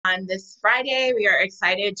on this Friday. We are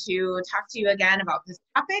excited to talk to you again about this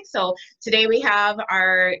topic. So today we have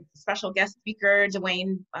our special guest speaker,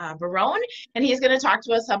 Duane Barone, and he's going to talk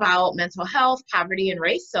to us about mental health, poverty, and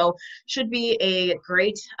race. So should be a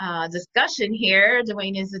great discussion here.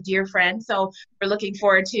 Duane is a dear friend, so we're looking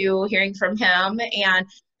forward to hearing from him. And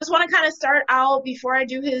just want to kind of start out before I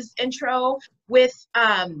do his intro with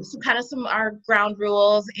some our ground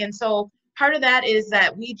rules. And so part of that is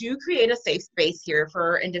that we do create a safe space here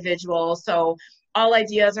for individuals. So all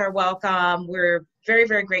ideas are welcome. We're very,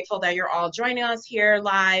 very grateful that you're all joining us here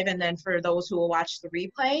live, and then for those who will watch the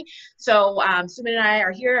replay. So Suman and I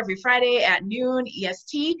are here every Friday at noon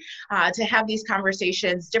EST to have these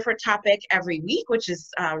conversations, different topic every week, which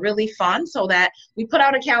is really fun, so that we put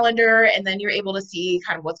out a calendar and then you're able to see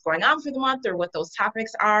kind of what's going on for the month or what those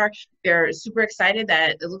topics are. They're super excited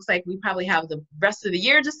that it looks like we probably have the rest of the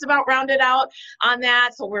year just about rounded out on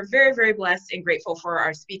that. So we're very, very blessed and grateful for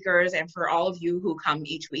our speakers and for all of you who come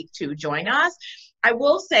each week to join us. I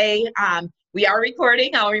will say we are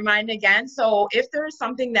recording, I'll remind again. So if there's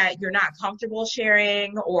something that you're not comfortable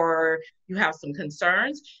sharing or you have some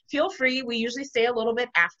concerns, feel free. We usually stay a little bit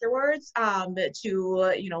afterwards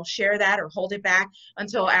to share that or hold it back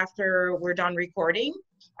until after we're done recording.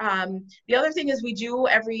 The other thing is we do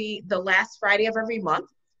the last Friday of every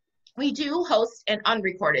month, we do host an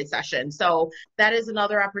unrecorded session. So that is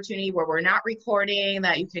another opportunity where we're not recording,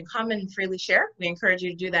 that you can come and freely share. We encourage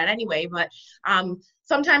you to do that anyway, but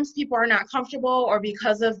sometimes people are not comfortable, or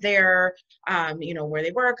because of their, where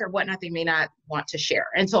they work or whatnot, they may not want to share.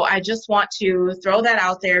 And so I just want to throw that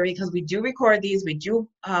out there because we do record these, we do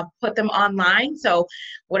put them online. So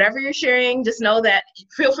whatever you're sharing, just know that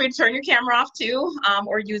feel free to turn your camera off too,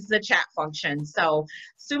 or use the chat function. So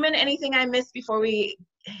Suman, anything I missed before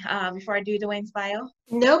I do Duane's bio?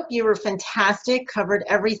 Nope, you were fantastic, covered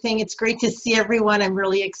everything. It's great to see everyone. I'm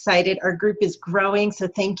really excited. Our group is growing, so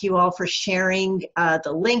thank you all for sharing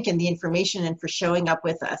the link and the information and for showing up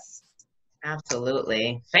with us.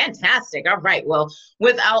 Absolutely. Fantastic. All right. Well,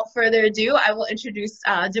 without further ado, I will introduce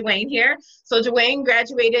Duane here. So Duane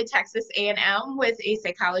graduated Texas A&M with a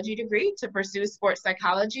psychology degree to pursue sports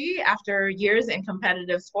psychology after years in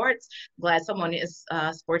competitive sports. Glad someone is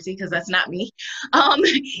sportsy because that's not me.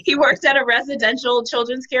 He worked at a residential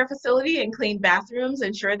children's care facility and cleaned bathrooms,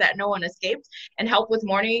 ensured that no one escaped, and helped with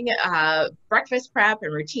morning breakfast prep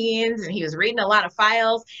and routines. And he was reading a lot of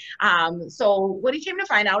files. So what he came to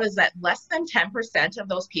find out is that less than 10% of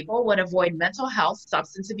those people would avoid mental health,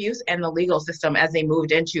 substance abuse, and the legal system as they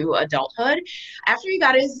moved into adulthood. After he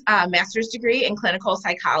got his master's degree in clinical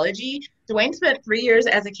psychology, Duane spent 3 years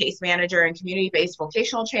as a case manager in community-based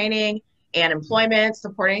vocational training and employment,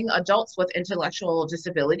 supporting adults with intellectual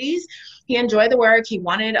disabilities. He enjoyed the work. He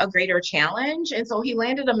wanted a greater challenge, and so he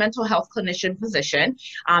landed a mental health clinician position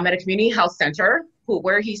at a community health center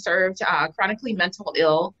where he served chronically mental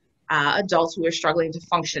ill adults who are struggling to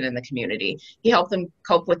function in the community. He helped them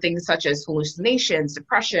cope with things such as hallucinations,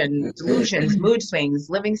 depression, delusions, mood swings,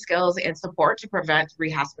 living skills, and support to prevent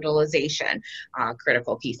rehospitalization.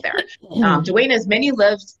 Critical piece there. Duane has many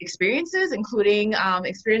lived experiences, including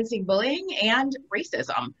experiencing bullying and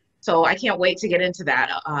racism. So I can't wait to get into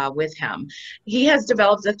that with him. He has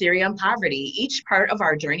developed a theory on poverty. Each part of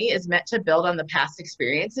our journey is meant to build on the past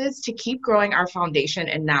experiences to keep growing our foundation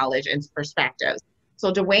and knowledge and perspectives.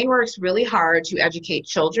 So Duane works really hard to educate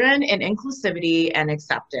children in inclusivity and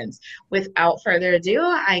acceptance. Without further ado,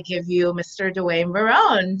 I give you Mr. Duane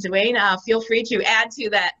Barone. Duane, feel free to add to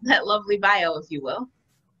that lovely bio, if you will.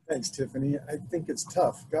 Thanks, Tiffany. I think it's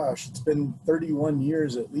tough. Gosh, it's been 31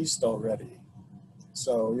 years at least already.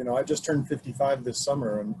 So, I just turned 55 this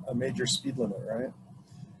summer, a major speed limit, right?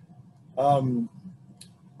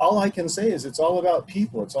 All I can say is it's all about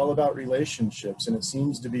people. It's all about relationships, and it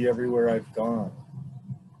seems to be everywhere I've gone.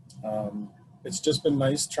 It's just been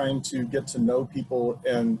nice trying to get to know people,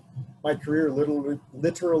 and my career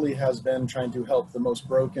literally has been trying to help the most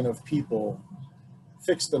broken of people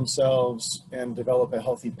fix themselves and develop a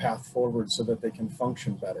healthy path forward so that they can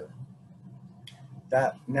function better.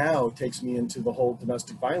 That now takes me into the whole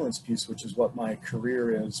domestic violence piece, which is what my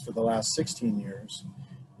career is for the last 16 years,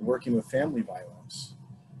 working with family violence.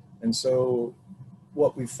 And so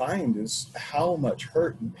what we find is how much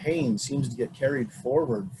hurt and pain seems to get carried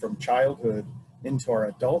forward from childhood into our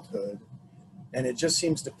adulthood. And it just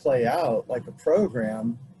seems to play out like a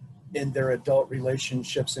program in their adult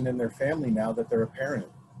relationships and in their family now that they're a parent.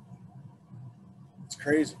 It's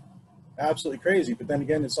crazy, absolutely crazy. But then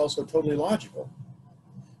again, it's also totally logical.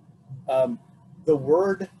 The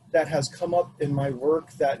word that has come up in my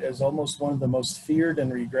work that is almost one of the most feared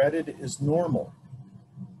and regretted is normal.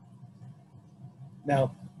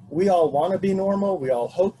 Now, we all want to be normal. We all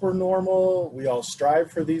hope we're normal. We all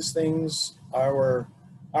strive for these things. Our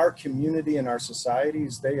community and our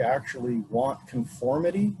societies, they actually want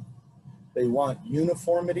conformity. They want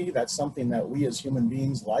uniformity. That's something that we as human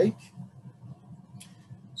beings like.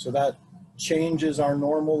 So that changes our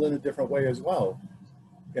normal in a different way as well.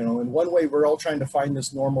 You know, in one way, we're all trying to find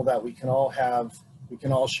this normal that we can all have, we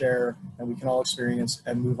can all share, and we can all experience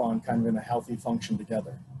and move on kind of in a healthy function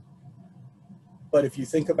together. But if you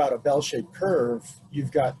think about a bell-shaped curve,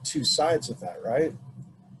 you've got two sides of that, right?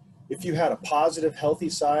 If you had a positive, healthy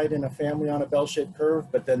side in a family on a bell-shaped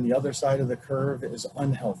curve, but then the other side of the curve is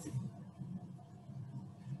unhealthy.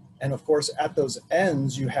 And of course, at those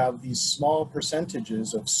ends, you have these small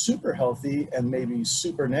percentages of super healthy and maybe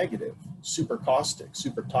super negative, super caustic,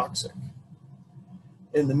 super toxic.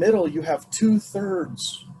 In the middle, you have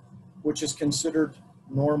 2/3, which is considered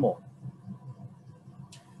normal.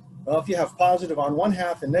 Well, if you have positive on one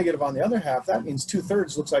half and negative on the other half, that means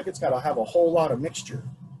 2/3 looks like it's got to have a whole lot of mixture.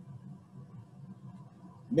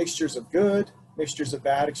 Mixtures of good, mixtures of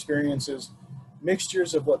bad experiences,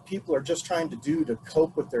 mixtures of what people are just trying to do to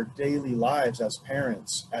cope with their daily lives as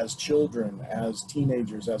parents, as children, as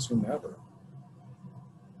teenagers, as whomever.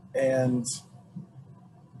 And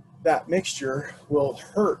that mixture will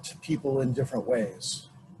hurt people in different ways.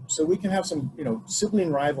 So we can have some, you know,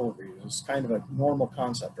 sibling rivalry is kind of a normal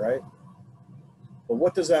concept, right? But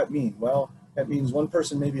what does that mean? Well, that means one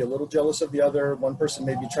person may be a little jealous of the other. One person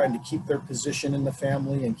may be trying to keep their position in the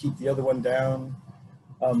family and keep the other one down.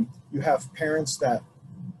 You have parents that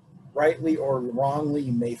rightly or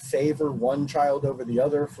wrongly may favor one child over the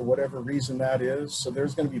other for whatever reason that is. So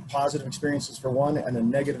there's going to be positive experiences for one and a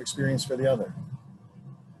negative experience for the other.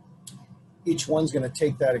 Each one's going to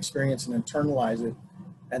take that experience and internalize it,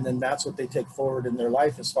 and then that's what they take forward in their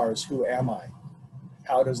life as far as who am I?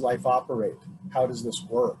 How does life operate? How does this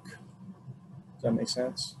work? Does that make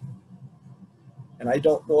sense? And I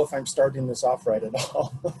don't know if I'm starting this off right at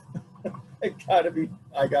all. I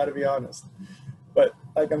gotta be honest. But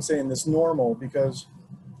like I'm saying, this normal, because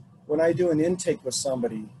when I do an intake with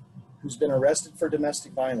somebody who's been arrested for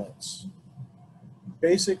domestic violence,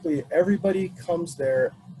 basically everybody comes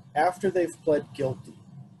there after they've pled guilty.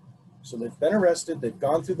 So they've been arrested, they've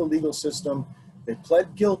gone through the legal system, they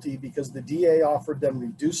pled guilty because the DA offered them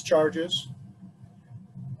reduced charges,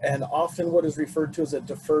 and often what is referred to as a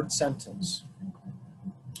deferred sentence.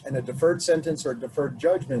 And a deferred sentence or a deferred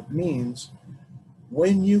judgment means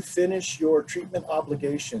when you finish your treatment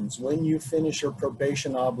obligations, when you finish your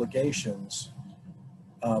probation obligations,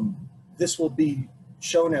 this will be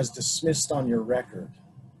shown as dismissed on your record.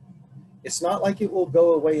 It's not like it will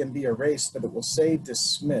go away and be erased, but it will say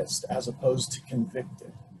dismissed as opposed to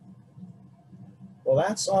convicted. Well,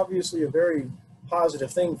 that's obviously a very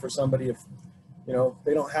positive thing for somebody if, you know,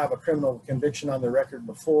 they don't have a criminal conviction on their record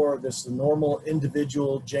before. This is a normal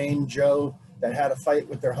individual, Jane, Joe, that had a fight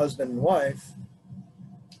with their husband and wife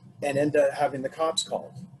and end up having the cops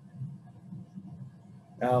called.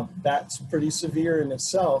 Now, that's pretty severe in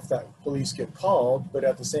itself that police get called, but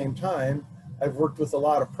at the same time, I've worked with a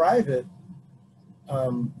lot of private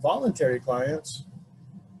voluntary clients,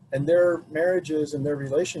 and their marriages and their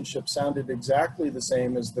relationships sounded exactly the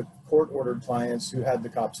same as the court-ordered clients who had the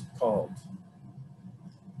cops called.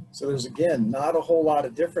 So there's, again, not a whole lot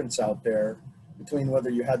of difference out there between whether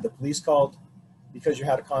you had the police called because you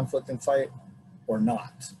had a conflict and fight or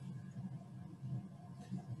not.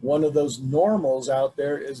 One of those normals out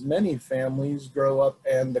there is many families grow up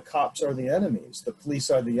and the cops are the enemies, the police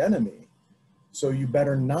are the enemy. So you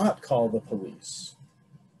better not call the police.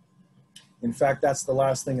 In fact, that's the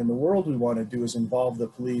last thing in the world we want to do is involve the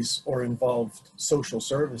police or involve social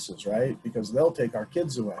services, right? Because they'll take our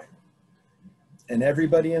kids away. And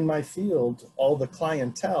everybody in my field, all the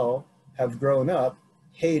clientele have grown up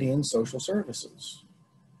hating social services.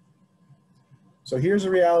 So here's a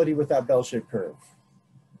reality with that bell-shaped curve.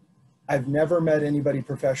 I've never met anybody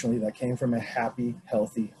professionally that came from a happy,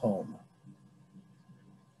 healthy home.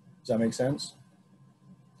 Does that make sense?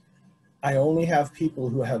 I only have people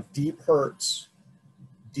who have deep hurts,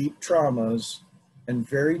 deep traumas, and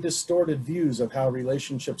very distorted views of how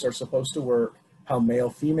relationships are supposed to work, how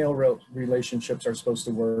male-female relationships are supposed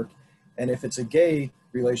to work, and if it's a gay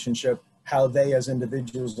relationship, how they as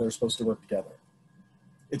individuals are supposed to work together.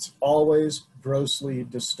 It's always grossly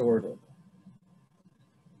distorted.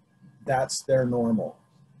 That's their normal.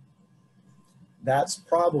 That's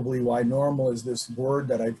probably why normal is this word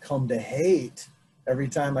that I've come to hate every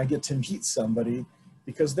time I get to meet somebody,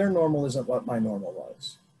 because their normal isn't what my normal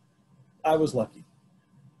was. I was lucky.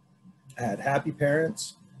 I had happy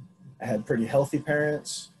parents. I had pretty healthy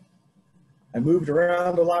parents. I moved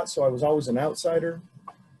around a lot, so I was always an outsider.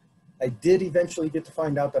 I did eventually get to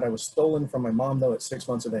find out that I was stolen from my mom, though, at 6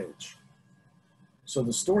 months of age. So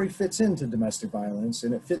the story fits into domestic violence,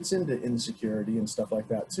 and it fits into insecurity and stuff like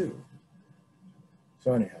that too.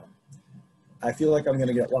 So anyhow, I feel like I'm going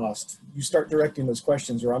to get lost. You start directing those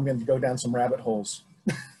questions or I'm going to go down some rabbit holes.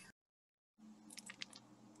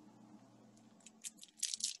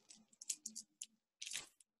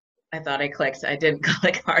 I thought I clicked. I didn't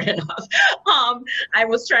click hard enough. I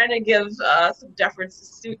was trying to give some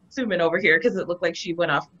deference to Suman over here because it looked like she went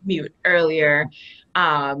off mute earlier.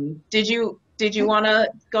 Did you want to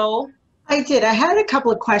go? I did. I had a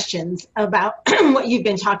couple of questions about what you've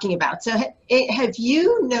been talking about. So have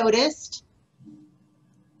you noticed,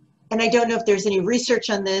 and I don't know if there's any research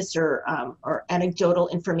on this or anecdotal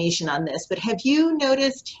information on this, but have you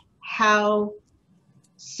noticed how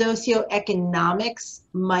socioeconomics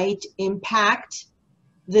might impact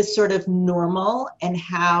this sort of normal and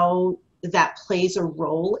how that plays a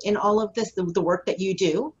role in all of this, the work that you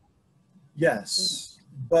do? Yes,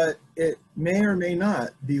 but it may or may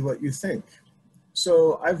not be what you think.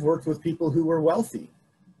 So I've worked with people who were wealthy,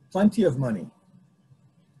 plenty of money,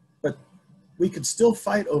 but we could still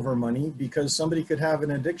fight over money because somebody could have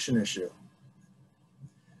an addiction issue.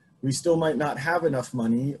 We still might not have enough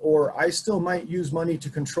money, or I still might use money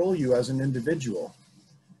to control you as an individual.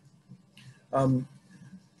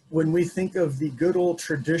 When we think of the good old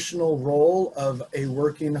traditional role of a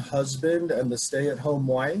working husband and the stay-at-home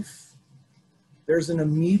wife, there's an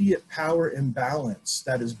immediate power imbalance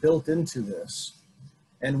that is built into this.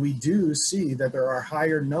 And we do see that there are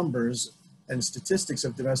higher numbers and statistics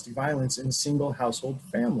of domestic violence in single household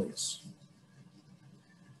families.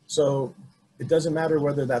 So it doesn't matter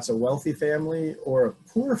whether that's a wealthy family or a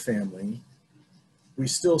poor family, we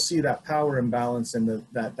still see that power imbalance and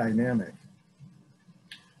that dynamic.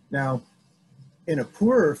 Now, in a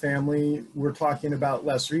poorer family, we're talking about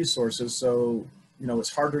less resources. So, you know,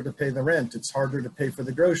 it's harder to pay the rent. It's harder to pay for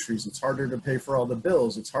the groceries. It's harder to pay for all the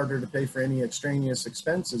bills. It's harder to pay for any extraneous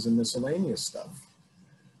expenses and miscellaneous stuff.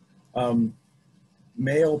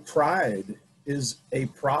 Male pride is a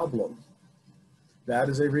problem. That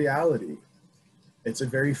is a reality. It's a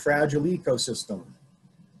very fragile ecosystem.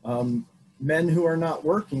 Men who are not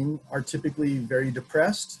working are typically very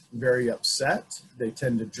depressed, very upset. They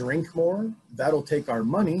tend to drink more. That'll take our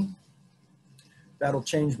money. That'll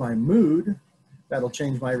change my mood. That'll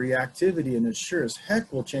change my reactivity, and it sure as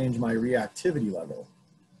heck will change my reactivity level,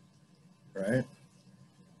 right?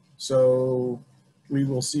 So we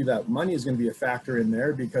will see that money is going to be a factor in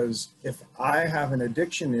there, because if I have an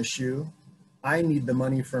addiction issue, I need the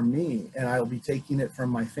money from me, and I'll be taking it from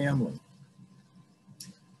my family.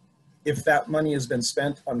 If that money has been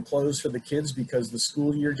spent on clothes for the kids because the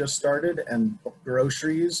school year just started and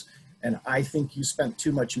groceries, and I think you spent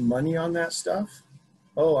too much money on that stuff,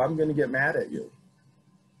 oh, I'm going to get mad at you,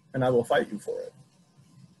 and I will fight you for it.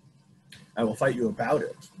 I will fight you about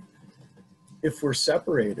it. If we're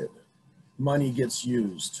separated, money gets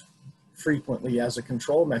used frequently as a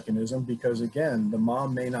control mechanism, because again, the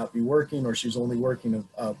mom may not be working, or she's only working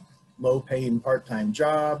a low-paying part-time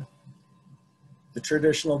job. The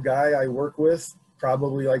traditional guy I work with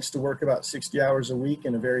probably likes to work about 60 hours a week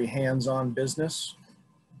in a very hands-on business.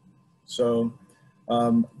 So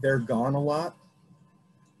they're gone a lot.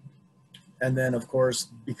 And then of course,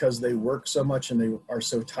 because they work so much and they are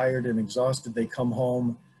so tired and exhausted, they come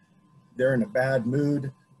home, they're in a bad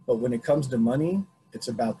mood. But when it comes to money, it's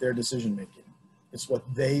about their decision-making. It's what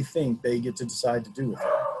they think they get to decide to do with it.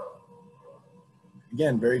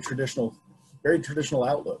 Again, very traditional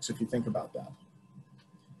outlooks, if you think about that.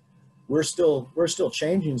 We're still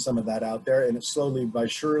changing some of that out there, and it's slowly by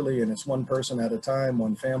surely, and it's one person at a time,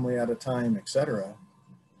 one family at a time, etc.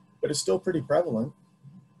 But it's still pretty prevalent.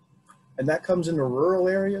 And that comes into rural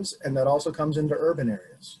areas, and that also comes into urban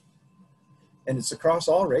areas. And it's across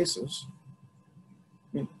all races.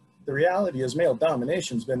 I mean, the reality is male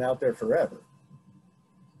domination's been out there forever.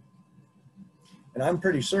 And I'm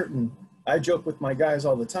pretty certain, I joke with my guys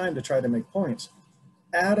all the time to try to make points.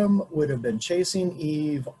 Adam would have been chasing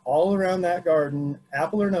Eve all around that garden,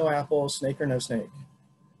 apple or no apple, snake or no snake.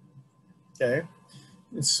 Okay?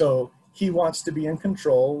 And so he wants to be in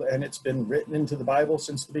control, and it's been written into the Bible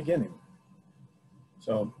since the beginning.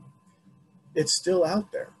 So it's still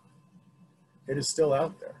out there. It is still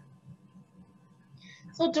out there.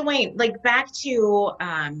 So Duane, like back to,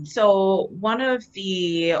 so one of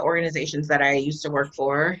the organizations that I used to work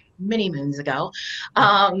for many moons ago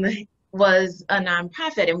was a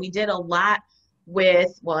nonprofit, and we did a lot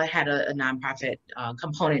with, well, it had a nonprofit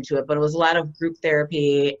component to it, but it was a lot of group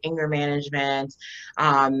therapy, anger management,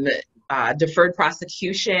 deferred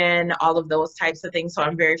prosecution, all of those types of things. So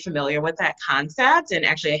I'm very familiar with that concept, and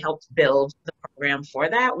actually I helped build the program for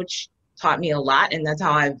that, which taught me a lot. And that's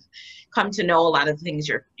how I've come to know a lot of the things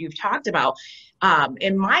you've talked about.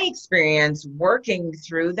 In my experience working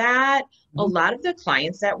through that, a lot of the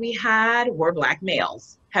clients that we had were Black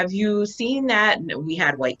males. Have you seen that? We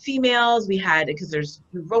had white females, because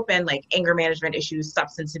we've opened like anger management issues,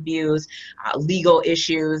 substance abuse, legal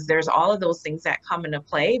issues. There's all of those things that come into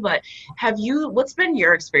play. But what's been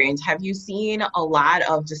your experience? Have you seen a lot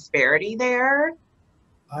of disparity there?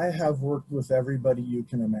 I have worked with everybody you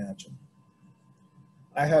can imagine.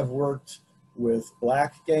 I have worked with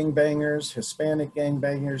Black gangbangers, Hispanic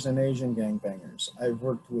gangbangers, and Asian gangbangers. I've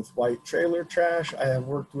worked with white trailer trash. I have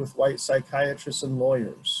worked with white psychiatrists and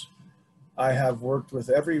lawyers. I have worked with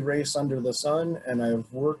every race under the sun, and I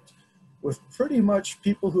have worked with pretty much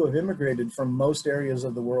people who have immigrated from most areas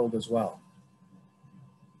of the world as well.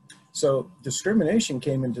 So discrimination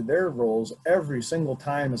came into their roles every single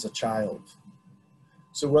time as a child.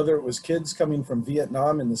 So whether it was kids coming from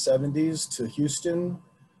Vietnam in the 70s to Houston,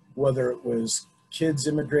 whether it was kids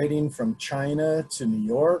immigrating from China to New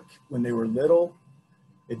York when they were little,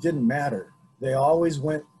 it didn't matter. They always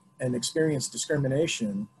went and experienced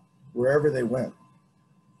discrimination wherever they went.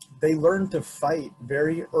 They learned to fight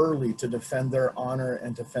very early to defend their honor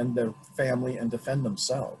and defend their family and defend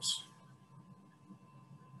themselves.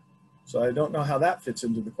 So I don't know how that fits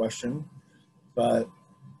into the question, but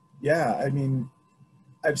yeah, I mean,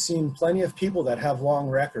 I've seen plenty of people that have long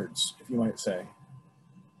records, if you might say.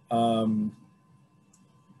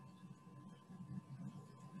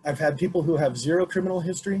 I've had people who have zero criminal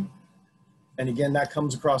history, and again, that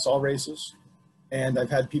comes across all races. And I've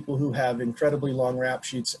had people who have incredibly long rap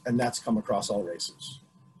sheets, and that's come across all races.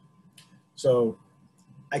 So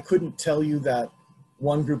I couldn't tell you that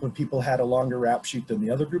one group of people had a longer rap sheet than the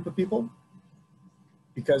other group of people,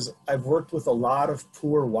 because I've worked with a lot of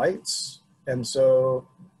poor whites, and so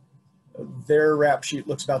their rap sheet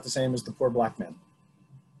looks about the same as the poor Black man.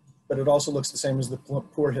 But it also looks the same as the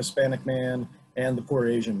poor Hispanic man and the poor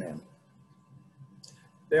Asian man.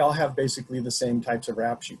 They all have basically the same types of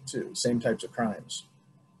rap sheet too, same types of crimes.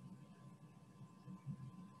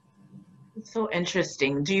 It's so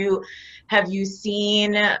interesting. Have you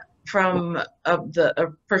seen from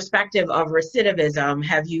the perspective of recidivism,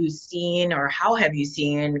 have you seen, or how have you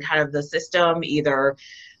seen kind of the system either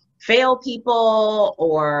fail people,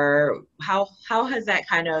 or how has that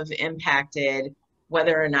kind of impacted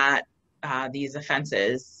whether or not these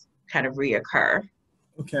offenses kind of reoccur?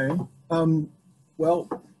 Okay. Well,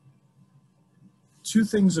 two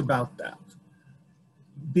things about that.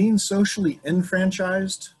 Being socially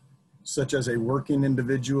enfranchised, such as a working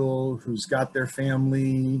individual who's got their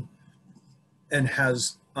family and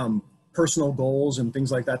has personal goals and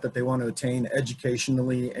things like that they want to attain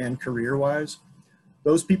educationally and career-wise,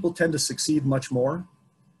 those people tend to succeed much more.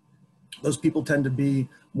 Those people tend to be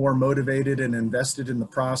more motivated and invested in the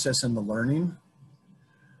process and the learning.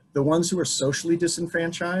 The ones who are socially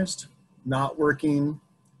disenfranchised, not working,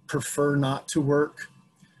 prefer not to work,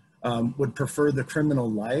 would prefer the criminal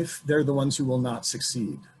life, they're the ones who will not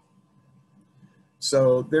succeed.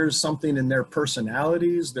 So there's something in their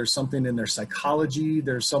personalities, there's something in their psychology,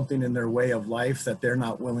 there's something in their way of life that they're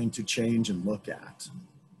not willing to change and look at.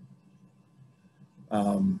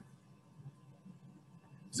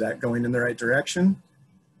 Is that going in the right direction?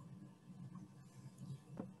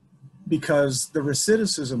 Because the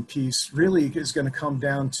recidivism piece really is going to come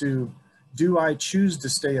down to, do I choose to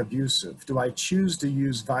stay abusive? Do I choose to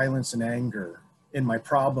use violence and anger in my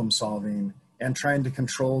problem solving and trying to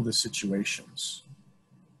control the situations?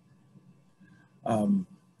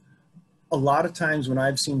 A lot of times when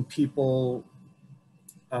I've seen people,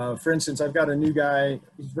 for instance, I've got a new guy,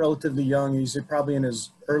 he's relatively young, he's probably in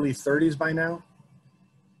his early 30s by now.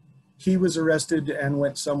 He was arrested and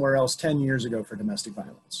went somewhere else 10 years ago for domestic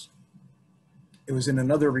violence. It was in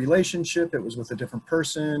another relationship, it was with a different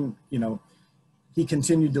person, you know, he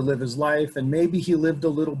continued to live his life, and maybe he lived a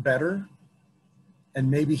little better, and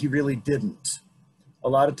maybe he really didn't. A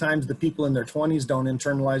lot of times the people in their 20s don't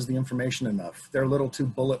internalize the information enough. They're a little too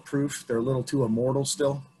bulletproof, they're a little too immortal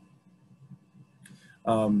still.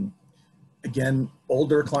 Again,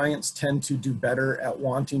 older clients tend to do better at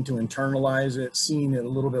wanting to internalize it, seeing it a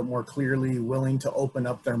little bit more clearly, willing to open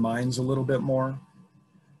up their minds a little bit more.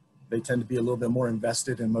 They tend to be a little bit more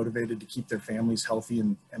invested and motivated to keep their families healthy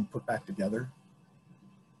and put back together.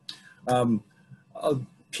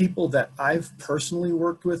 People that I've personally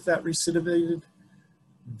worked with that recidivated,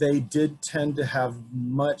 they did tend to have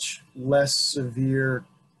much less severe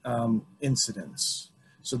incidents.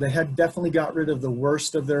 So they had definitely got rid of the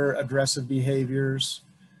worst of their aggressive behaviors.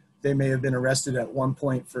 They may have been arrested at one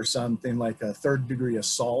point for something like a third-degree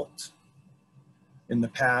assault in the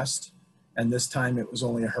past, and this time it was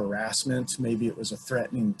only a harassment. Maybe it was a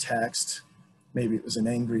threatening text. Maybe it was an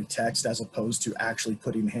angry text as opposed to actually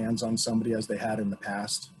putting hands on somebody as they had in the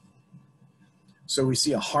past. So we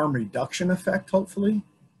see a harm reduction effect, hopefully.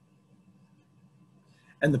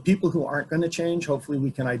 And the people who aren't going to change, hopefully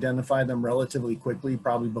we can identify them relatively quickly,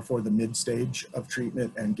 probably before the mid stage of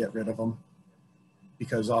treatment, and get rid of them,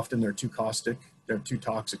 because often they're too caustic, they're too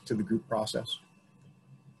toxic to the group process.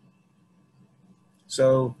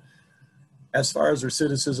 So as far as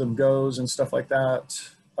recidivism goes and stuff like that,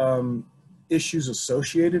 issues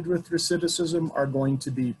associated with recidivism are going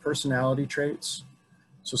to be personality traits.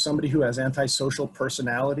 So somebody who has antisocial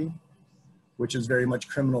personality, which is very much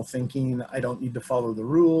criminal thinking, I don't need to follow the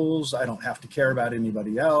rules, I don't have to care about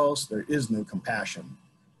anybody else, there is no compassion.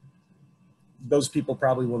 Those people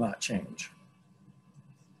probably will not change.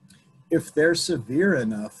 If they're severe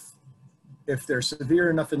enough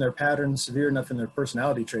in their patterns, severe enough in their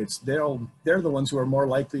personality traits, they're the ones who are more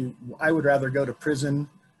likely, I would rather go to prison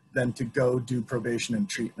than to go do probation and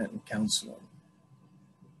treatment and counseling.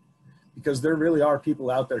 Because there really are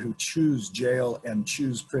people out there who choose jail and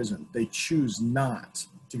choose prison. They choose not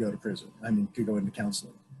to go to prison, to go into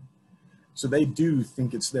counseling. So they do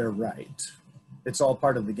think it's their right. It's all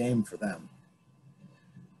part of the game for them.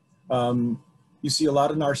 You see a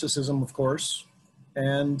lot of narcissism, of course.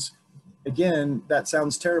 And again, that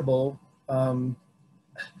sounds terrible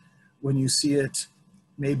when you see it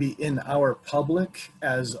maybe in our public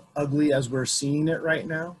as ugly as we're seeing it right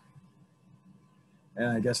now. And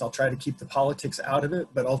I guess I'll try to keep the politics out of it,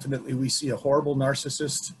 but ultimately we see a horrible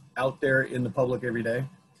narcissist out there in the public every day.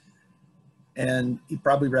 And he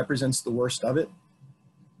probably represents the worst of it.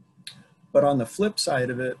 But on the flip side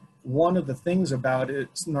of it, one of the things about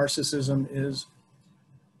its narcissism is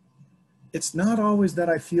it's not always that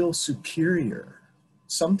I feel superior.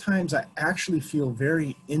 Sometimes I actually feel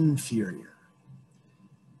very inferior.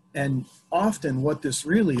 And often what this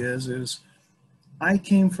really is I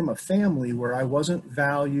came from a family where I wasn't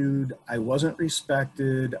valued, I wasn't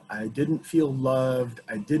respected, I didn't feel loved,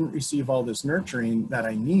 I didn't receive all this nurturing that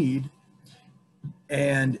I need.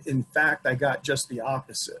 And in fact, I got just the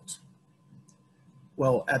opposite.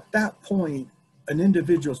 Well, at that point, an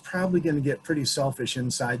individual is probably going to get pretty selfish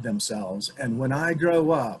inside themselves. And when I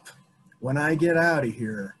grow up, when I get out of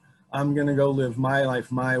here, I'm going to go live my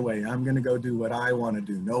life my way. I'm going to go do what I want to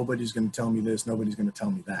do. Nobody's going to tell me this. Nobody's going to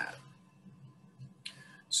tell me that.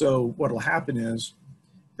 So what will happen is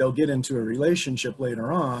they'll get into a relationship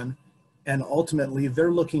later on, and ultimately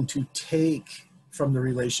they're looking to take from the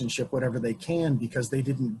relationship whatever they can because they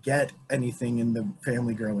didn't get anything in the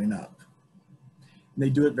family growing up. And they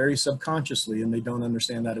do it very subconsciously, and they don't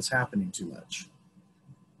understand that it's happening too much.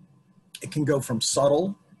 It can go from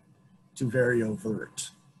subtle to very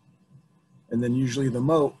overt. And then usually the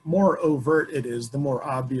more overt it is, the more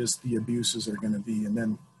obvious the abuses are going to be. And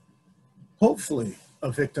then hopefully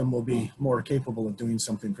a victim will be more capable of doing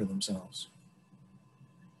something for themselves.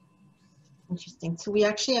 Interesting. So we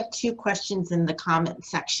actually have 2 questions in the comment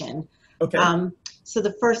section. Okay. So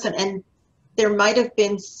the first one, and there might have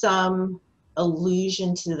been some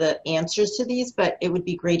allusion to the answers to these, but it would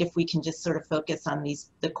be great if we can just sort of focus on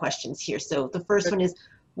the questions here. So the first one is,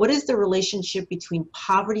 what is the relationship between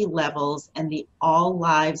poverty levels and the All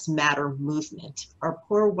Lives Matter movement? Are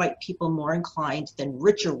poor white people more inclined than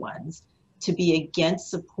richer ones to be against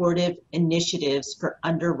supportive initiatives for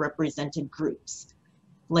underrepresented groups,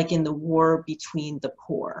 like in the war between the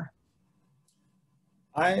poor?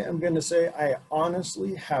 I am going to say I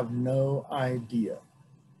honestly have no idea.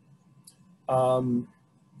 I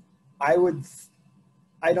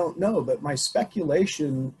don't know, but my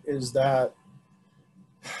speculation is that,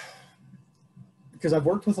 because I've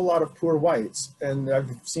worked with a lot of poor whites, and I've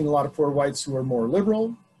seen a lot of poor whites who are more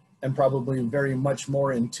liberal and probably very much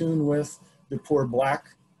more in tune with the poor black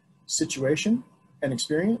situation and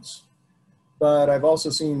experience. But I've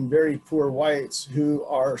also seen very poor whites who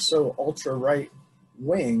are so ultra right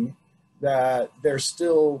wing that they're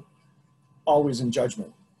still always in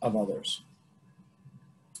judgment of others.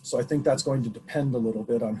 So I think that's going to depend a little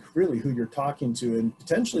bit on really who you're talking to and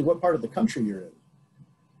potentially what part of the country you're in.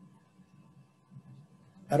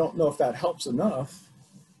 I don't know if that helps enough.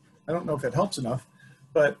 I don't know if it helps enough,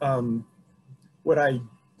 but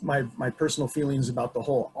my personal feelings about the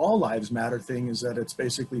whole All Lives Matter thing is that it's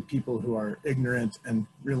basically people who are ignorant and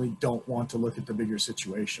really don't want to look at the bigger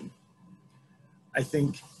situation. I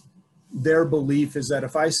think their belief is that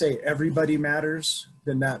if I say everybody matters,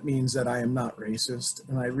 then that means that I am not racist.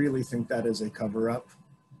 And I really think that is a cover-up.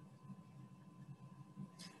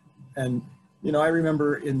 And, you know, I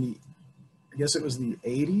remember in the, I guess it was the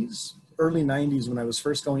 80s, early 90s, when I was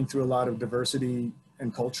first going through a lot of diversity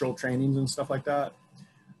and cultural trainings and stuff like that.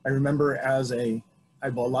 I remember as I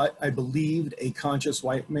believed a conscious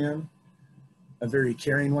white man, a very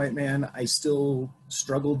caring white man, I still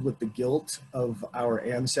struggled with the guilt of our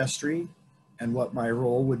ancestry and what my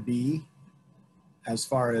role would be, as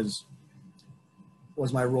far as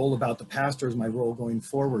was my role about the past or is my role going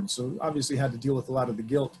forward. So obviously had to deal with a lot of the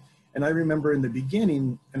guilt. And I remember in the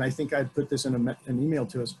beginning, and I think I'd put this in an email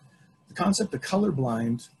to us, the concept of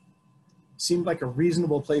colorblind seemed like a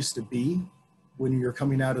reasonable place to be when you're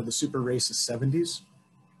coming out of the super racist 70s.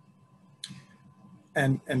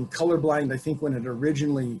 And colorblind, I think when it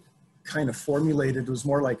originally kind of formulated, was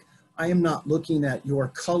more like, I am not looking at your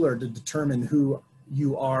color to determine who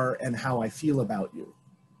you are and how I feel about you.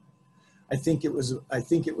 I think it was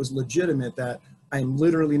legitimate that I'm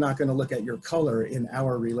literally not going to look at your color in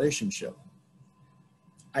our relationship.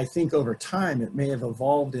 I think over time it may have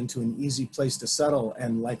evolved into an easy place to settle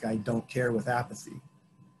and like I don't care with apathy.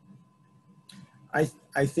 I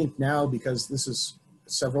think now, because this is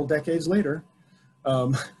several decades later,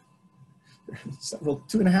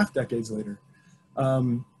 2.5 decades later,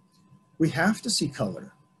 we have to see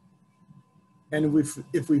color. And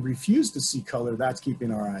if we refuse to see color, that's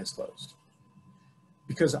keeping our eyes closed.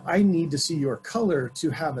 Because I need to see your color to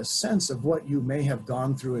have a sense of what you may have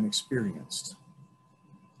gone through and experienced.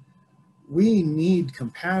 We need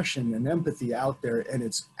compassion and empathy out there, and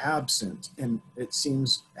it's absent, and it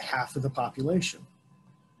seems half of the population,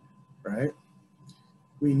 right?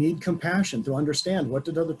 We need compassion to understand, what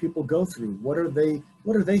did other people go through? What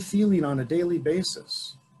are they feeling on a daily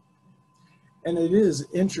basis? And it is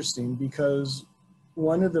interesting because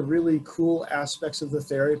one of the really cool aspects of the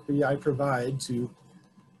therapy I provide to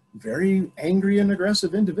very angry and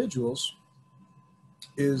aggressive individuals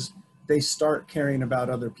is they start caring about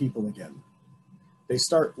other people again. They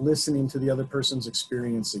start listening to the other person's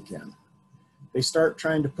experience again. They start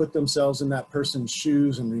trying to put themselves in that person's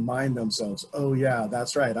shoes and remind themselves, oh yeah,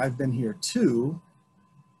 that's right, I've been here too,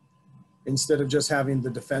 instead of just having the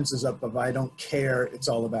defenses up of, I don't care, it's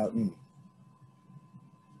all about me.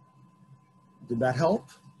 Did that help?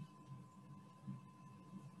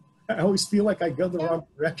 I always feel like I go the wrong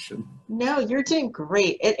direction. No, you're doing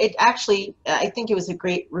great. It actually, I think it was a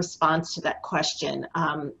great response to that question.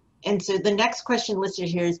 And so the next question listed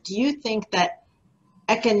here is, do you think that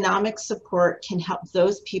economic support can help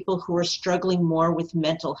those people who are struggling more with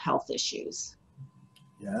mental health issues?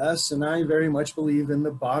 Yes, and I very much believe in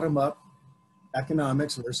the bottom-up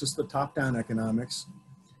economics versus the top-down economics.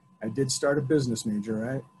 I did start a business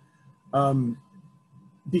major, right?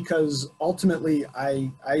 Because ultimately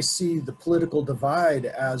I see the political divide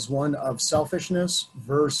as one of selfishness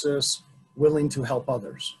versus willing to help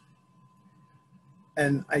others.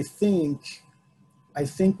 And I think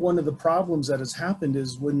one of the problems that has happened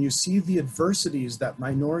is when you see the adversities that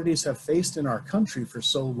minorities have faced in our country for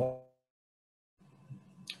so long,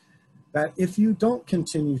 that if you don't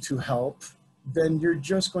continue to help, then you're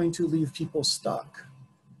just going to leave people stuck.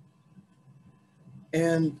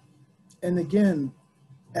 And again,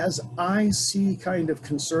 as I see kind of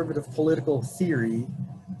conservative political theory,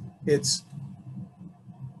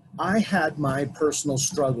 I had my personal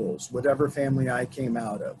struggles, whatever family I came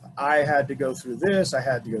out of. I had to go through this, I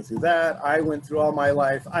had to go through that. I went through all my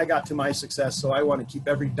life. I got to my success, so I want to keep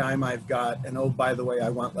every dime I've got. And oh, by the way, I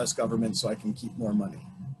want less government so I can keep more money.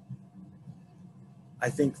 I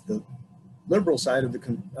think the liberal side of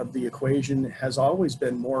the equation has always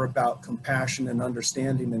been more about compassion and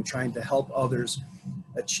understanding and trying to help others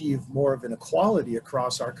achieve more of an equality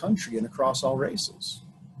across our country and across all races.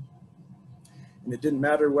 And it didn't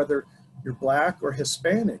matter whether you're Black or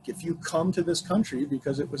Hispanic. If you come to this country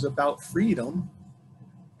because it was about freedom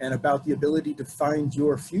and about the ability to find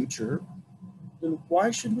your future, then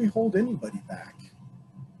why should we hold anybody back?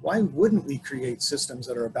 Why wouldn't we create systems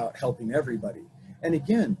that are about helping everybody? And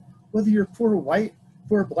again, whether you're poor white,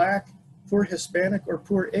 poor Black, poor Hispanic, or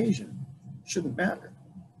poor Asian, shouldn't matter.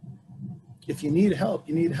 If you need help,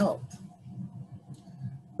 you need help.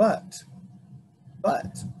 But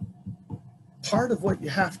part of what you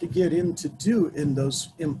have to get in to do in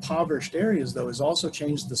those impoverished areas, though, is also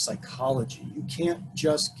change the psychology. You can't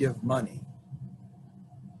just give money,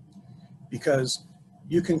 because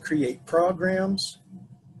you can create programs,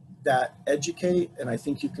 that educate, and I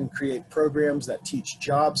think you can create programs that teach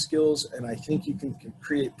job skills, and I think you can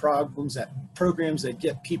create programs that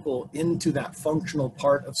get people into that functional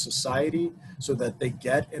part of society so that they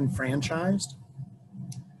get enfranchised.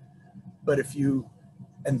 But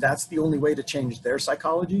and that's the only way to change their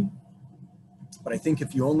psychology. But I think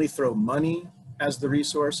if you only throw money as the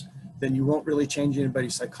resource, then you won't really change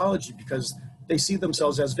anybody's psychology, because they see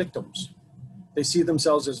themselves as victims. They see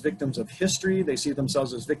themselves as victims of history. They see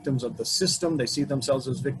themselves as victims of the system. They see themselves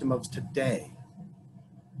as victims of today.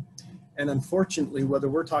 And unfortunately, whether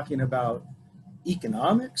we're talking about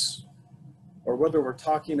economics or whether we're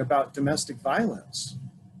talking about domestic violence,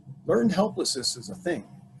 learned helplessness is a thing.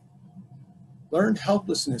 Learned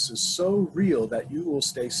helplessness is so real that you will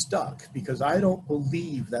stay stuck, because I don't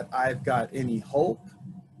believe that I've got any hope,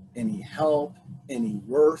 any help, any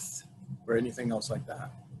worth, or anything else like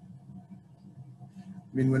that.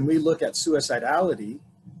 I mean, when we look at suicidality,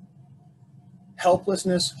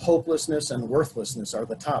 helplessness, hopelessness, and worthlessness are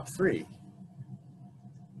the top three.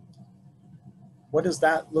 What does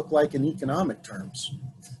that look like in economic terms,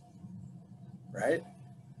 right?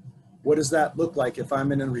 What does that look like if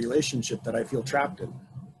I'm in a relationship that I feel trapped in?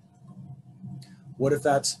 What if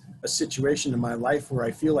that's a situation in my life where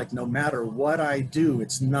I feel like no matter what I do,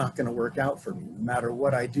 it's not going to work out for me? No matter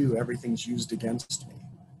what I do, everything's used against me.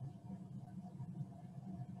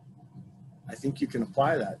 I think you can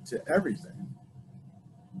apply that to everything.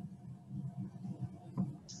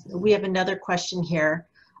 We have another question here.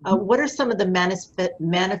 What are some of the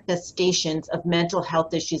manifestations of mental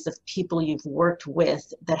health issues of people you've worked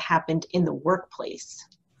with that happened in the workplace?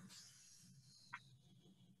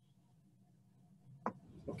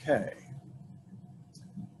 Okay.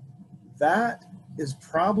 That is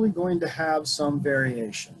probably going to have some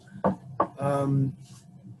variation.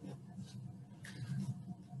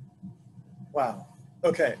 Wow.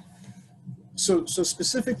 Okay. So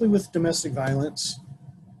specifically with domestic violence,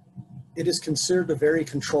 it is considered a very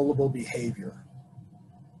controllable behavior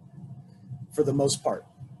for the most part.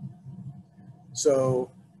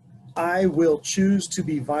 So I will choose to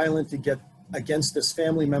be violent against this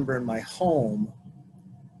family member in my home,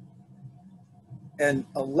 and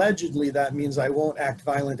allegedly that means I won't act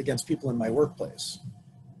violent against people in my workplace.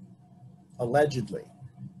 Allegedly.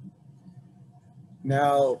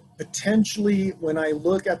 Now, potentially, when I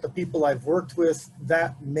look at the people I've worked with,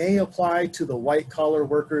 that may apply to the white-collar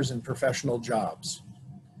workers in professional jobs,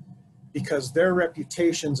 because their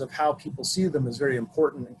reputations of how people see them is very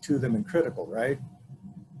important to them and critical, right?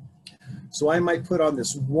 So I might put on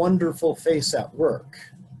this wonderful face at work.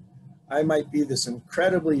 I might be this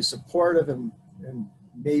incredibly supportive and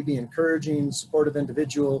maybe encouraging, supportive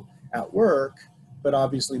individual at work, but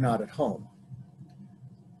obviously not at home.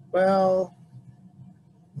 Well,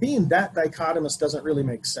 being that dichotomous doesn't really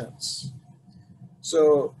make sense.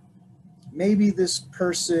 So maybe this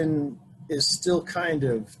person is still kind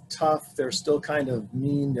of tough, they're still kind of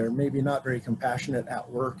mean, they're maybe not very compassionate at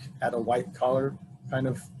work, at a white collar kind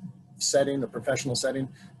of setting, a professional setting.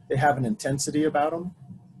 They have an intensity about them,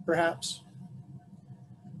 perhaps.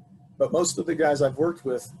 But most of the guys I've worked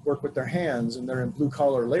with work with their hands, and they're in blue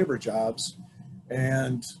collar labor jobs,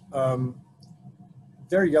 and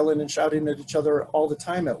they're yelling and shouting at each other all the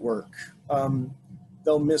time at work.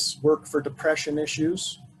 They'll miss work for depression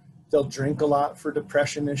issues. They'll drink a lot for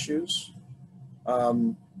depression issues.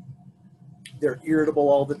 They're irritable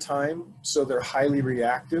all the time, so they're highly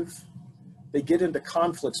reactive. They get into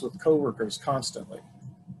conflicts with coworkers constantly.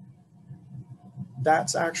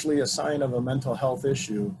 That's actually a sign of a mental health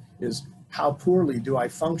issue, is how poorly do I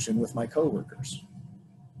function with my coworkers?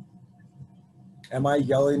 Am I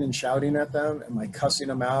yelling and shouting at them? Am I cussing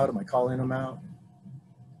them out? Am I calling them out?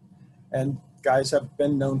 And guys have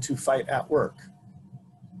been known to fight at work.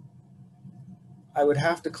 I would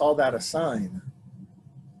have to call that a sign.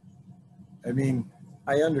 I mean,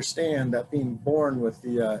 I understand that being born with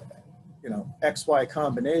the XY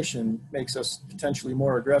combination makes us potentially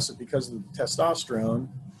more aggressive because of the testosterone.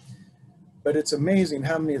 But it's amazing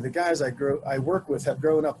how many of the guys I work with have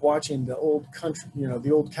grown up watching the old country,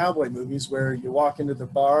 the old cowboy movies where you walk into the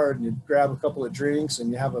bar and you grab a couple of drinks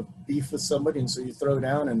and you have a beef with somebody, and so you throw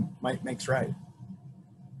down and might makes right.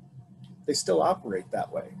 They still operate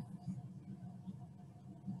that way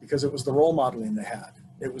because it was the role modeling they had.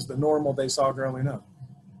 It was the normal they saw growing up.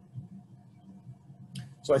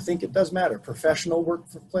 So I think it does matter, professional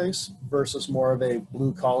workplace versus more of a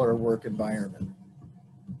blue-collar work environment.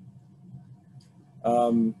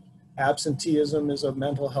 Absenteeism is a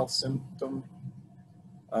mental health symptom.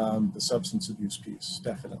 The substance abuse piece,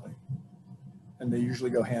 definitely. And they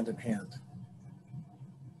usually go hand in hand.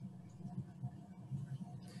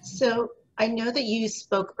 So I know that you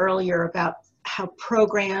spoke earlier about how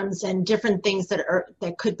programs and different things that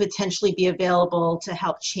could potentially be available to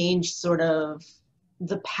help change sort of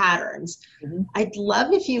the patterns. Mhm. I'd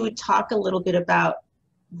love if you would talk a little bit about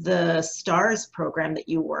the STARS program that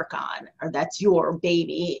you work on, or that's your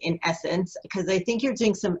baby in essence, because I think you're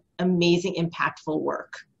doing some amazing, impactful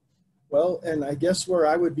work. Well, and I guess where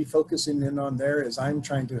I would be focusing in on there is I'm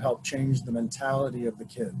trying to help change the mentality of the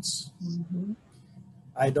kids. Mm-hmm.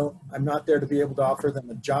 I'm not there to be able to offer them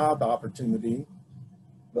a job opportunity,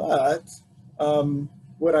 but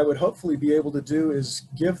what I would hopefully be able to do is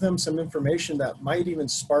give them some information that might even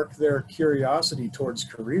spark their curiosity towards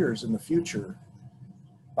careers in the future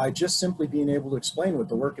by just simply being able to explain what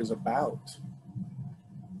the work is about.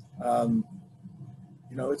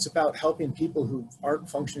 You know, it's about helping people who aren't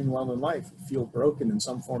functioning well in life, feel broken in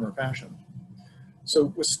some form or fashion.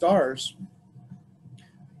 So with STARS,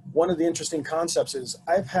 one of the interesting concepts is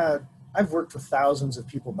I've worked with thousands of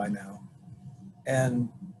people by now, and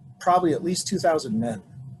probably at least 2,000 men.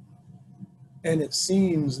 And it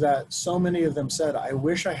seems that so many of them said, I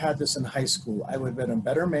wish I had this in high school. I would have been a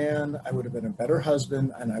better man, I would have been a better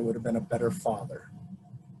husband, and I would have been a better father.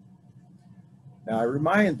 Now I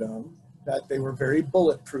remind them that they were very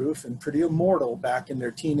bulletproof and pretty immortal back in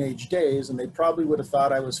their teenage days, and they probably would have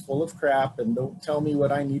thought I was full of crap and don't tell me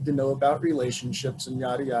what I need to know about relationships and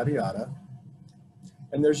yada, yada, yada.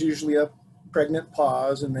 And there's usually a pregnant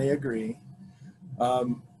pause and they agree.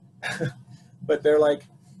 But they're like,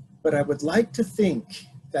 but I would like to think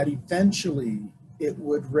that eventually it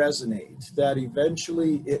would resonate, that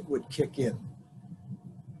eventually it would kick in.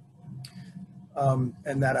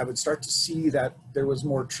 And that I would start to see that there was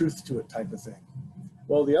more truth to it type of thing.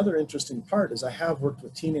 Well, the other interesting part is I have worked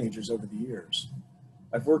with teenagers over the years.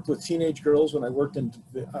 I've worked with teenage girls when I worked in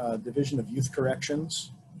Division of Youth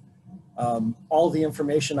Corrections. All the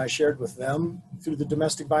information I shared with them through the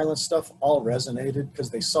domestic violence stuff all resonated because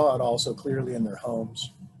they saw it all so clearly in their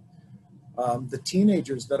homes. The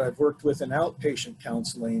teenagers that I've worked with in outpatient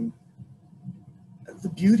counseling, the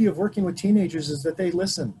beauty of working with teenagers is that they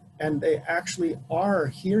listen and they actually are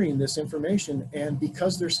hearing this information. And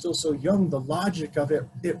because they're still so young, the logic of it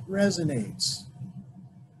resonates.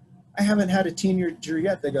 I haven't had a teenager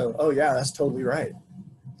yet. They go, oh yeah, that's totally right.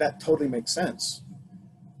 That totally makes sense.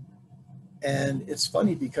 And it's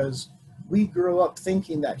funny because we grew up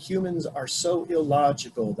thinking that humans are so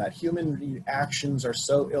illogical, that human reactions are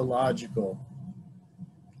so illogical.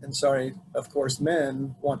 And sorry, of course,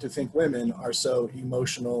 men want to think women are so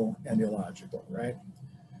emotional and illogical, right?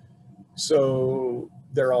 So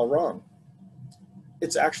they're all wrong.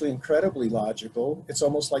 It's actually incredibly logical. It's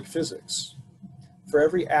almost like physics. For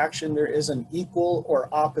every action, there is an equal or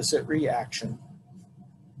opposite reaction.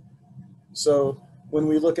 So when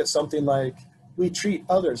we look at something like, we treat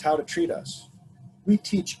others how to treat us. We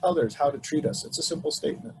teach others how to treat us. It's a simple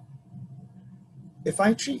statement. If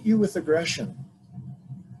I treat you with aggression,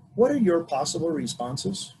 what are your possible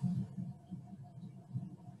responses?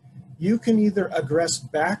 You can either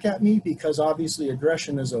aggress back at me because obviously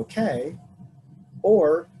aggression is okay,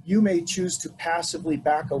 or you may choose to passively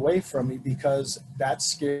back away from me because that's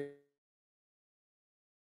scary,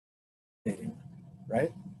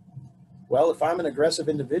 right? Well, if I'm an aggressive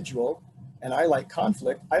individual and I like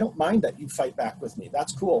conflict, I don't mind that you fight back with me.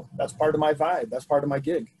 That's cool. That's part of my vibe. That's part of my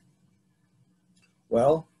gig.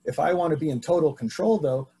 Well, if I want to be in total control,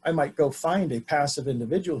 though, I might go find a passive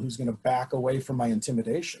individual who's going to back away from my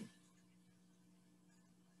intimidation.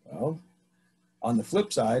 Well, on the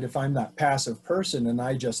flip side, if I'm that passive person and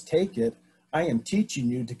I just take it, I am teaching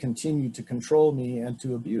you to continue to control me and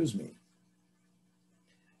to abuse me.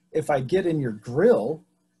 If I get in your grill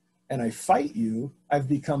and I fight you, I've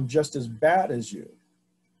become just as bad as you.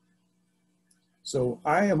 So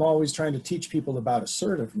I am always trying to teach people about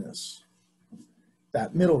assertiveness,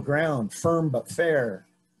 that middle ground, firm but fair,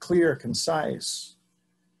 clear, concise,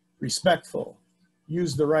 respectful,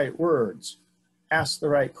 use the right words, ask the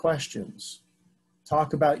right questions,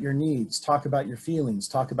 talk about your needs, talk about your feelings,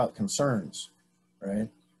 talk about concerns, right?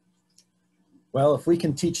 Well, if we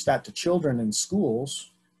can teach that to children in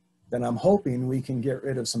schools, then I'm hoping we can get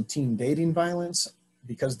rid of some teen dating violence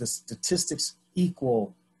because the statistics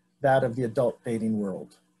equal that of the adult dating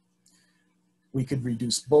world. We could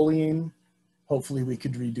reduce bullying. Hopefully we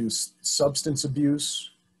could reduce substance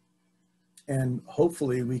abuse. And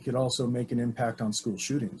hopefully we could also make an impact on school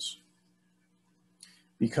shootings.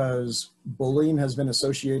 Because bullying has been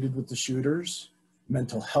associated with the shooters,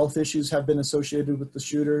 mental health issues have been associated with the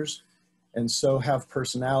shooters, and so have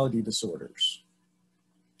personality disorders.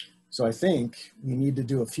 So I think we need to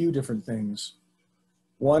do a few different things.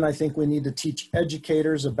 One, I think we need to teach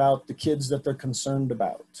educators about the kids that they're concerned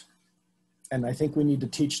about. And I think we need to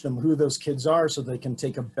teach them who those kids are so they can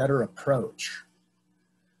take a better approach.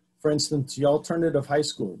 For instance, the alternative high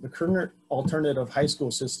school, the current alternative high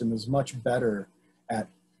school system is much better at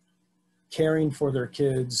caring for their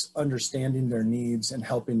kids, understanding their needs, and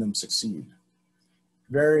helping them succeed.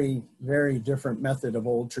 Very, very different method of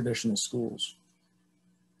old traditional schools.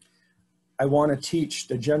 I want to teach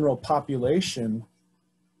the general population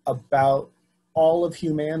about all of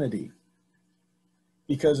humanity.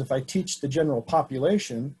 Because if I teach the general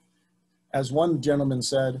population, as one gentleman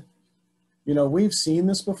said, you know, we've seen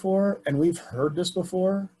this before and we've heard this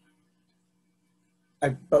before,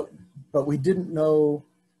 but we didn't know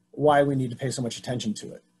why we need to pay so much attention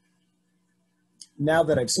to it. Now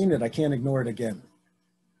that I've seen it, I can't ignore it again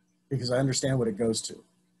because I understand what it goes to.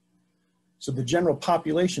 So the general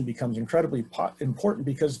population becomes incredibly important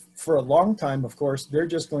because for a long time, of course, they're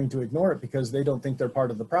just going to ignore it because they don't think they're part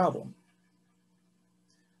of the problem.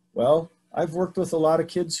 Well, I've worked with a lot of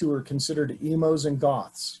kids who are considered emos and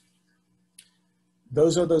goths.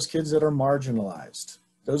 Those are those kids that are marginalized.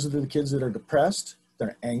 Those are the kids that are depressed,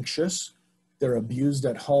 they're anxious, they're abused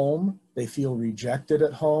at home, they feel rejected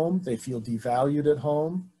at home, they feel devalued at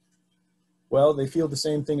home. Well, they feel the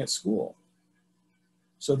same thing at school.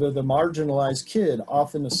 So they're the marginalized kid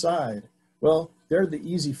off in the side. Well, they're the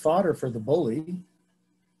easy fodder for the bully,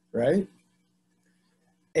 right?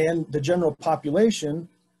 And the general population,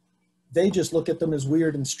 they just look at them as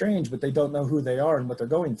weird and strange, but they don't know who they are and what they're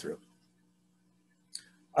going through.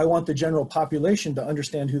 I want the general population to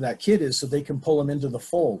understand who that kid is so they can pull them into the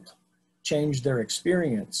fold, change their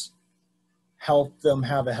experience, help them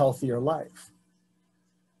have a healthier life.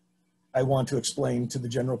 I want to explain to the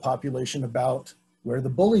general population about where the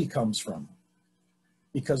bully comes from.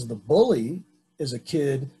 Because the bully is a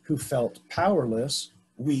kid who felt powerless,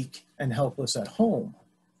 weak, and helpless at home.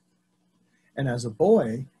 And as a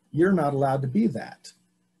boy, you're not allowed to be that.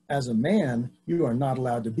 As a man, you are not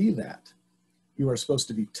allowed to be that. You are supposed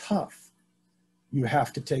to be tough. You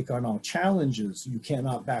have to take on all challenges. You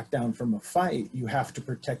cannot back down from a fight. You have to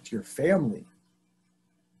protect your family.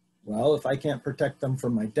 Well, if I can't protect them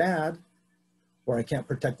from my dad, or I can't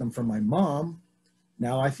protect them from my mom,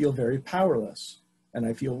 now I feel very powerless, and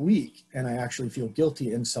I feel weak, and I actually feel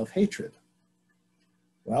guilty and self-hatred.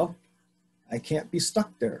 Well, I can't be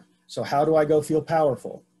stuck there. So how do I go feel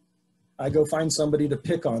powerful? I go find somebody to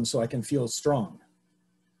pick on so I can feel strong.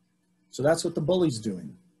 So that's what the bully's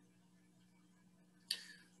doing.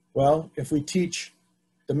 Well, if we teach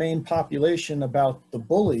the main population about the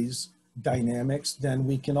bully's dynamics, then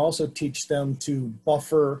we can also teach them to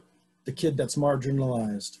buffer the kid that's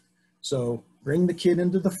marginalized. So bring the kid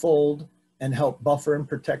into the fold and help buffer and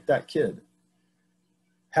protect that kid.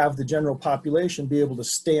 Have the general population be able to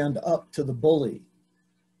stand up to the bully.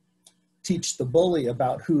 Teach the bully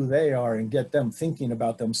about who they are and get them thinking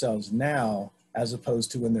about themselves now as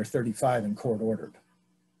opposed to when they're 35 and court ordered.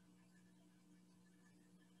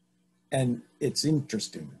 And it's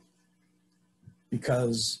interesting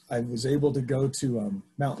because I was able to go to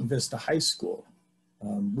Mountain Vista High School.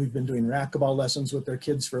 We've been doing racquetball lessons with their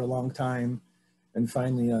kids for a long time. And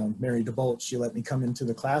finally, Mary DeBolt, she let me come into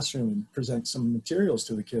the classroom and present some materials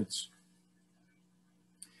to the kids.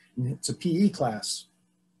 And it's a PE class.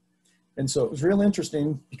 And so it was real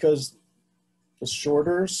interesting because the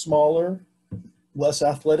shorter, smaller, less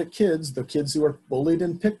athletic kids, the kids who were bullied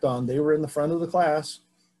and picked on, they were in the front of the class.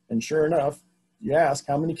 And sure enough, you ask,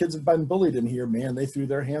 how many kids have been bullied in here? Man, they threw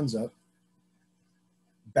their hands up.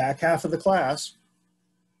 Back half of the class,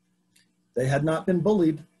 they had not been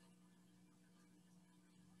bullied.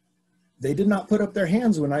 They did not put up their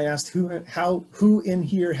hands when I asked who in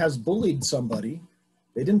here has bullied somebody.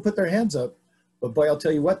 They didn't put their hands up, but boy, I'll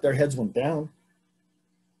tell you what, their heads went down.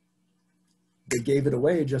 They gave it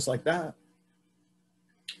away just like that.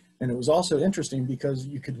 And it was also interesting because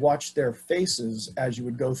you could watch their faces as you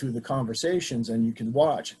would go through the conversations, and you could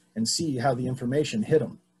watch and see how the information hit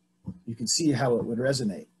them. You could see how it would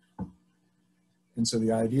resonate. And so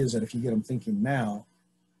the idea is that if you get them thinking now,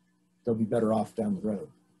 they'll be better off down the road.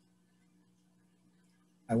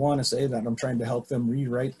 I want to say that I'm trying to help them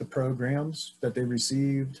rewrite the programs that they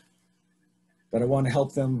received, that I want to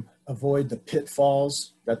help them avoid the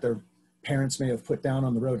pitfalls that their parents may have put down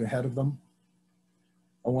on the road ahead of them.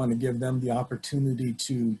 I want to give them the opportunity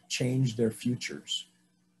to change their futures.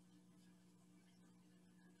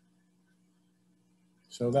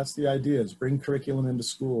 So that's the idea, is bring curriculum into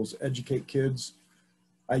schools, educate kids.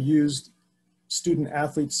 I used student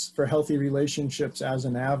athletes for healthy relationships as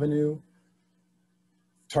an avenue,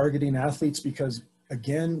 targeting athletes because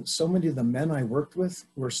again, so many of the men I worked with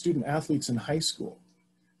were student athletes in high school.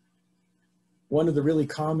 One of the really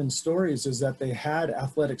common stories is that they had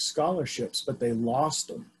athletic scholarships, but they lost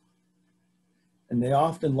them. And they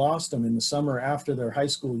often lost them in the summer after their high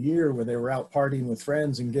school year, where they were out partying with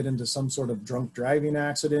friends and get into some sort of drunk driving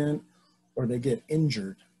accident, or they get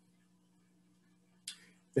injured.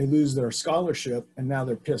 They lose their scholarship and now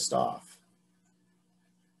they're pissed off.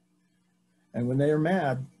 And when they are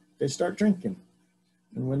mad, they start drinking.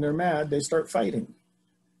 And when they're mad, they start fighting.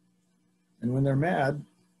 And when they're mad,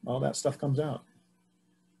 all that stuff comes out.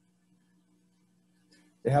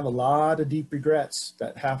 They have a lot of deep regrets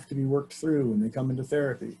that have to be worked through when they come into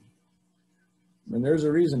therapy. And there's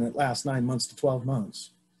a reason it lasts 9 months to 12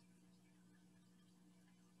 months.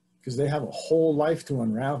 Because they have a whole life to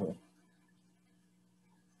unravel.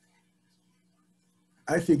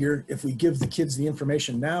 I figure if we give the kids the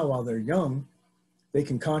information now while they're young, they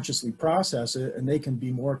can consciously process it and they can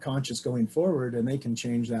be more conscious going forward and they can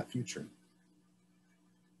change that future.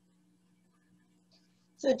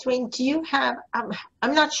 So Duane, do you have,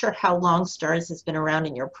 I'm not sure how long STARS has been around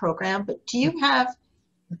in your program, but do you have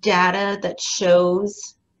data that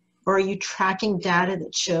shows, or are you tracking data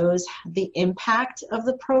that shows the impact of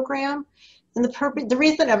the program? And the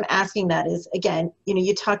reason I'm asking that is, again, you know,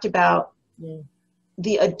 you talked about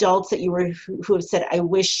the adults that you were, who have said, I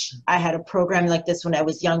wish I had a program like this when I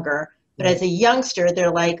was younger. But as a youngster,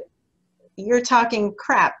 they're like, you're talking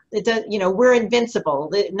crap. It does, you know, we're invincible.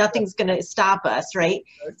 Nothing's going to stop us, right?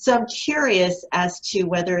 So I'm curious as to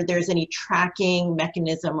whether there's any tracking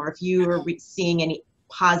mechanism or if you are seeing any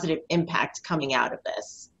positive impact coming out of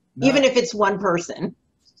this, even if it's one person.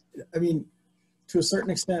 I mean, to a certain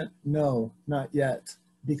extent, no, not yet,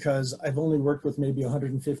 because I've only worked with maybe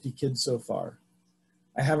 150 kids so far.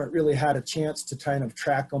 I haven't really had a chance to kind of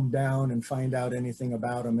track them down and find out anything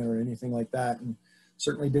about them or anything like that. And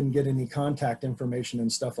certainly didn't get any contact information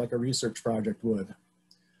and stuff like a research project would.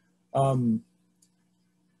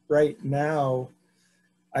 Right now,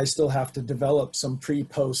 I still have to develop some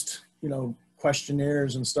pre-post, you know,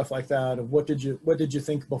 questionnaires and stuff like that of what did you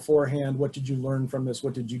think beforehand? What did you learn from this?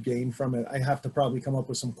 What did you gain from it? I have to probably come up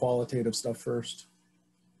with some qualitative stuff first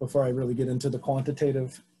before I really get into the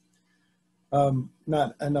quantitative.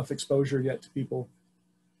 Not enough exposure yet to people.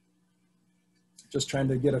 Just trying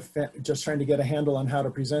to get a handle on how to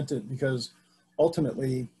present it, because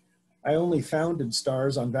ultimately I only founded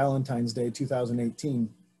STARS on Valentine's Day 2018.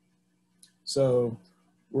 So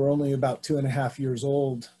we're only about 2.5 years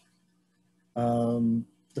old.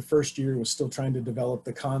 The first year was still trying to develop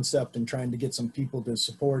the concept and trying to get some people to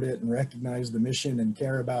support it and recognize the mission and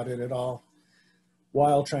care about it at all,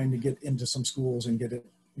 while trying to get into some schools and get it,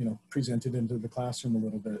 you know, presented into the classroom a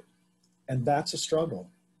little bit. And that's a struggle.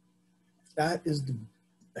 That is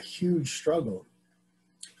a huge struggle.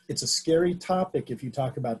 It's a scary topic if you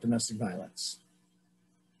talk about domestic violence.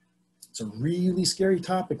 It's a really scary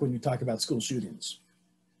topic when you talk about school shootings.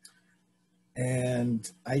 And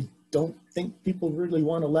I don't think people really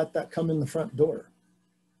want to let that come in the front door.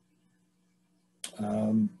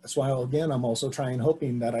 That's why, again, I'm also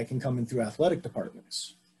hoping that I can come in through athletic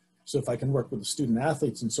departments. So if I can work with the student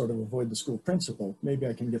athletes and sort of avoid the school principal, maybe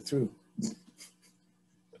I can get through.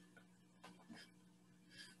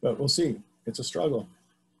 But we'll see. It's a struggle.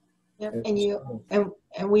 Yep.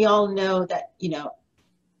 And we all know that, you know,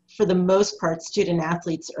 for the most part, student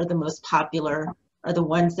athletes are the most popular, are the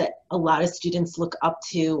ones that a lot of students look up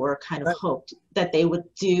to or kind of hoped that they would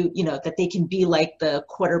do, you know, that they can be like the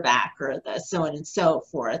quarterback or the so on and so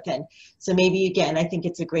forth. And so maybe, again, I think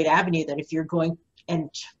it's a great avenue that if you're going and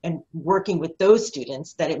working with those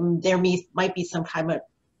students, that there might be some kind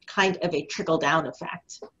of a trickle down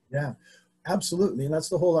effect. Yeah. Absolutely, and that's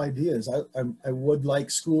the whole idea. Is I would like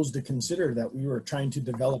schools to consider that we were trying to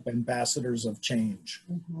develop ambassadors of change,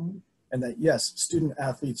 and that yes, student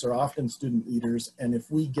athletes are often student leaders, and if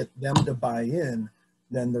we get them to buy in,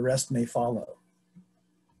 then the rest may follow.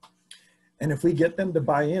 And if we get them to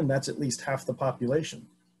buy in, that's at least half the population.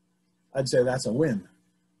 I'd say that's a win,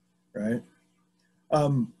 right?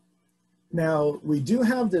 Now we do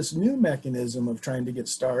have this new mechanism of trying to get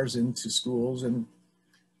STARS into schools, and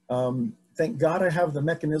thank God I have the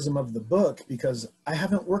mechanism of the book, because I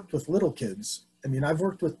haven't worked with little kids. I mean, I've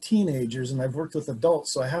worked with teenagers and I've worked with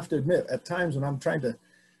adults. So I have to admit, at times when I'm trying to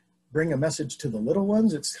bring a message to the little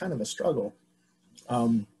ones, it's kind of a struggle.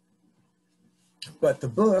 But the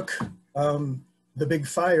book, The Big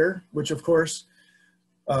Fire, which of course,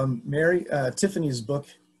 Tiffany's book,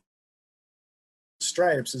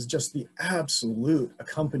 Stripes, is just the absolute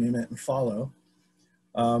accompaniment and follow.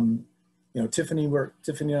 you know, Tiffany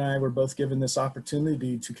and I were both given this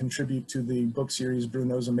opportunity to contribute to the book series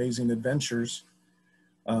Bruno's Amazing Adventures,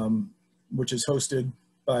 which is hosted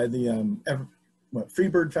by the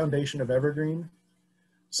Freebird Foundation of Evergreen.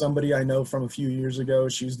 Somebody I know from a few years ago.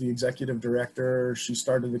 She's the executive director. She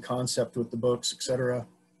started the concept with the books, etc.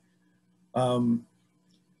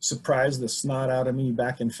 Surprised the snot out of me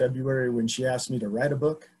back in February when she asked me to write a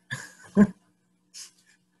book.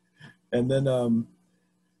 And then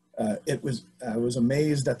I was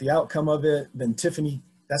amazed at the outcome of it. Then Tiffany,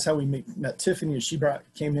 that's how we met Tiffany. She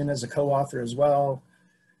came in as a co-author as well.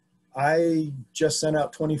 I just sent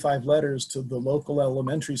out 25 letters to the local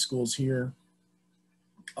elementary schools here,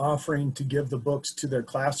 offering to give the books to their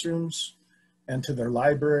classrooms and to their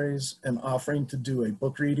libraries, and offering to do a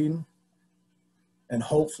book reading. And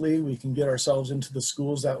hopefully we can get ourselves into the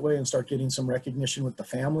schools that way and start getting some recognition with the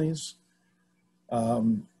families.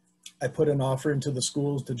 I put an offer into the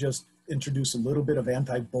schools to just introduce a little bit of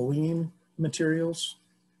anti-bullying materials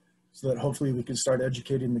so that hopefully we can start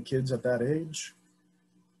educating the kids at that age.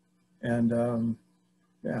 And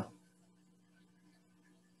yeah.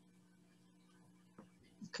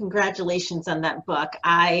 Congratulations on that book.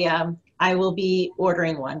 I will be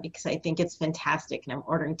ordering one because I think it's fantastic, and I'm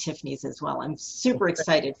ordering Tiffany's as well. I'm super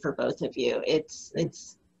excited for both of you. It's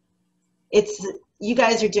you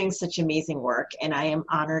guys are doing such amazing work, and I am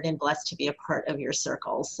honored and blessed to be a part of your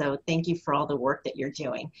circle. So thank you for all the work that you're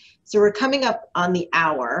doing. So we're coming up on the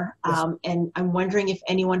hour, and I'm wondering if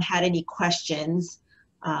anyone had any questions.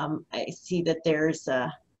 I see that there's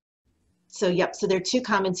so there are two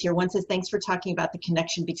comments here. One says, thanks for talking about the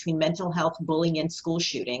connection between mental health, bullying, and school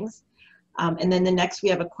shootings. And then the next, we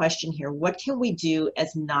have a question here. What can we do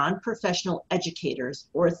as non-professional educators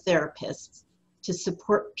or therapists to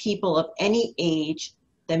support people of any age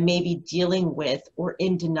that may be dealing with or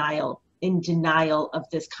in denial of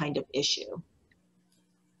this kind of issue?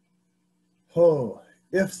 Oh,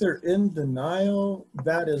 if they're in denial,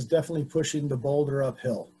 that is definitely pushing the boulder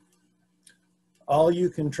uphill. All you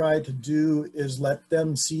can try to do is let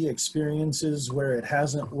them see experiences where it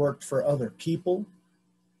hasn't worked for other people.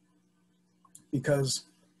 Because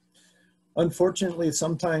unfortunately,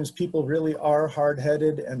 sometimes people really are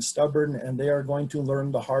hard-headed and stubborn, and they are going to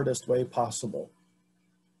learn the hardest way possible.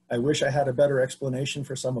 I wish I had a better explanation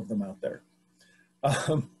for some of them out there.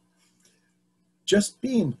 Just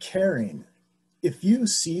being caring. If you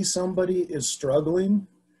see somebody is struggling,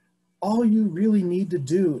 all you really need to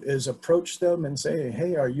do is approach them and say,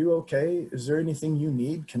 hey, are you okay? Is there anything you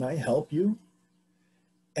need? Can I help you?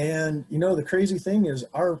 And you know, the crazy thing is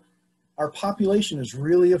our population is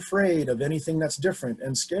really afraid of anything that's different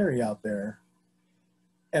and scary out there.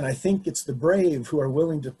 And I think it's the brave who are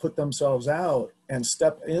willing to put themselves out and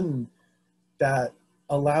step in that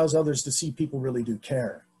allows others to see people really do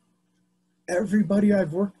care. Everybody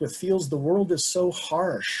I've worked with feels the world is so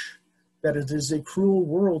harsh, that it is a cruel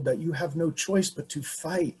world that you have no choice but to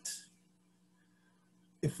fight.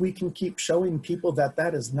 If we can keep showing people that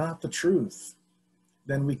that is not the truth,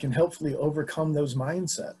 then we can hopefully overcome those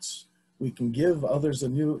mindsets. We can give others a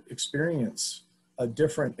new experience, a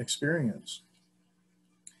different experience.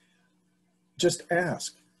 Just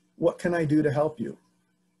ask, what can I do to help you?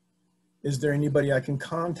 Is there anybody I can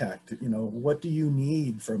contact? You know, what do you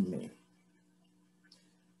need from me?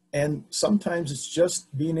 And sometimes it's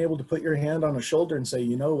just being able to put your hand on a shoulder and say,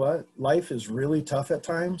 you know what, life is really tough at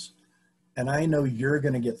times, and I know you're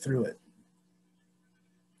going to get through it.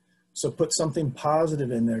 So put something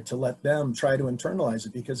positive in there to let them try to internalize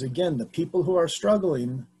it. Because again, the people who are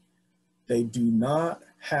struggling, they do not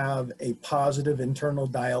have a positive internal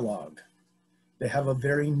dialogue. They have a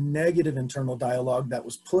very negative internal dialogue that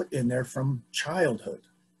was put in there from childhood.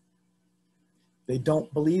 They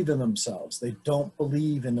don't believe in themselves. They don't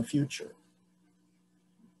believe in the future.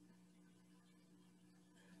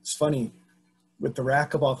 It's funny, with the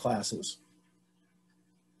racquetball classes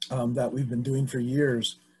that we've been doing for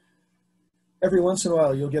years, every once in a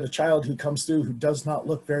while you'll get a child who comes through who does not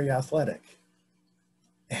look very athletic.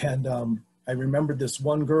 And I remembered this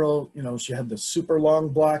one girl, you know, she had this super long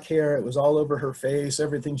black hair. It was all over her face.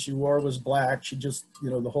 Everything she wore was black. She just, you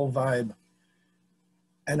know, the whole vibe.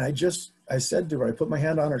 And I said to her, I put my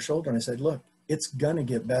hand on her shoulder and I said, look, it's gonna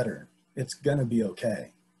get better. It's gonna be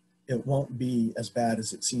okay. It won't be as bad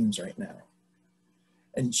as it seems right now.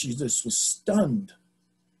 And she just was stunned.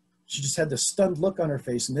 She just had this stunned look on her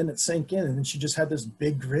face, and then it sank in, and then she just had this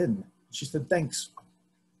big grin. She said, thanks.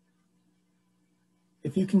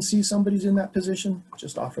 If you can see somebody's in that position,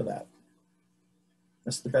 just offer that.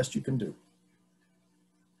 That's the best you can do.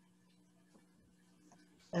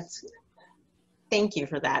 Thank you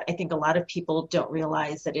for that. I think a lot of people don't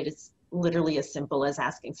realize that it is literally as simple as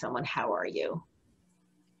asking someone, how are you?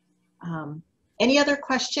 Any other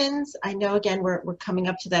questions? I know, again, we're coming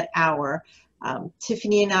up to that hour.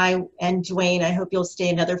 Tiffany and I and Duane, I hope you'll stay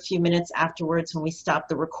another few minutes afterwards when we stop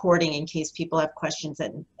the recording in case people have questions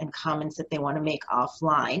and comments that they want to make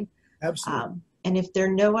offline. Absolutely. And if there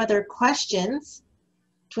are no other questions,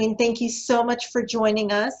 Duane, thank you so much for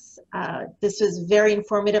joining us. This was very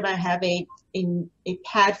informative. I have a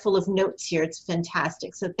pad full of notes here. It's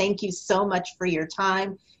fantastic. So thank you so much for your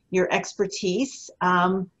time, your expertise.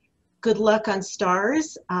 Good luck on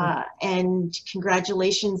STARS, and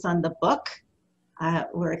congratulations on the book.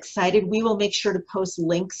 We're excited. We will make sure to post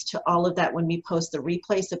links to all of that when we post the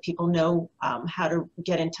replay so people know how to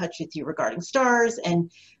get in touch with you regarding STARS, and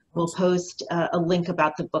we'll post a link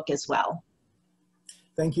about the book as well.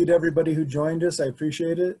 Thank you to everybody who joined us. I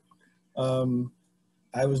appreciate it.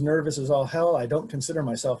 I was nervous as all hell. I don't consider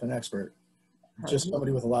myself an expert, just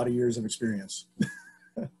somebody with a lot of years of experience.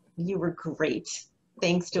 You were great.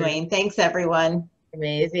 Thanks, Duane. Thanks, everyone.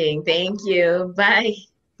 Amazing. Thank you. Bye.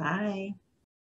 Bye.